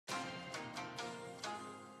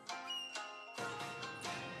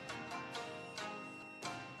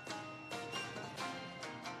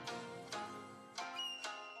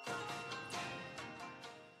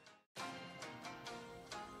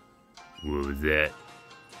What was that?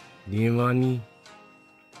 Limpany,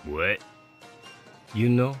 What? you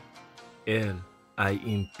know,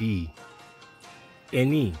 L-I-M-P.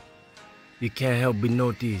 N-E. You can't help but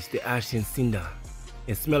notice the ashen cinder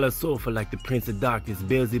and smell of sulfur like the Prince of Darkness,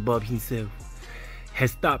 Beelzebub himself, had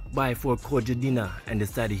stopped by for a cordial dinner and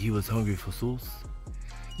decided he was hungry for sauce.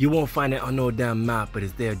 You won't find it on no damn map, but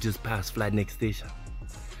it's there just past Flat Next Station.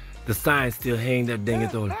 The signs still hang there, dang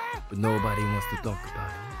it all, but nobody wants to talk about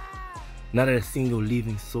it. Not a single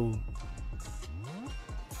living soul.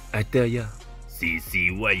 I tell ya,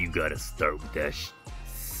 CC, why you gotta start with that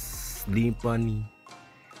Limpany,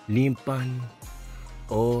 Limpany,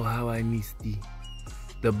 oh how I miss thee.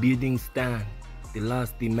 The building stand, the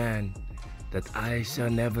last demand, that I shall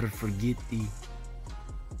never forget thee.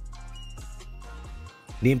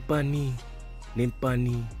 Limpany,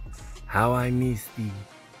 Limpany, how I miss thee.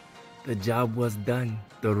 The job was done,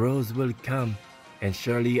 the rose will come and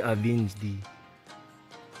surely avenge thee.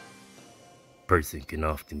 Person can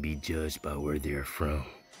often be judged by where they're from,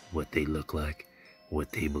 what they look like,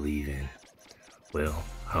 what they believe in. Well,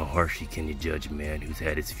 how harshly can you judge a man who's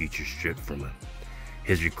had his future stripped from him,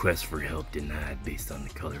 his request for help denied based on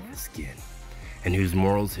the color of his skin, and whose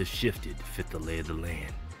morals have shifted to fit the lay of the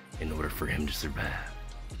land in order for him to survive?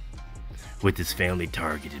 With his family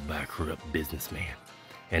targeted by a corrupt businessman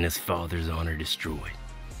and his father's honor destroyed,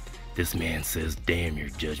 this man says, damn your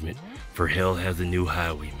judgment, for hell has a new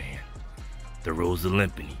highwayman. The Rose of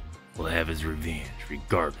Limpany will have his revenge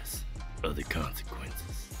regardless of the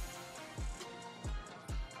consequences.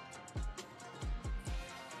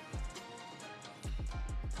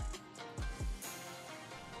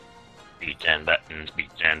 Beats and buttons,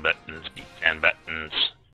 beats and buttons, beats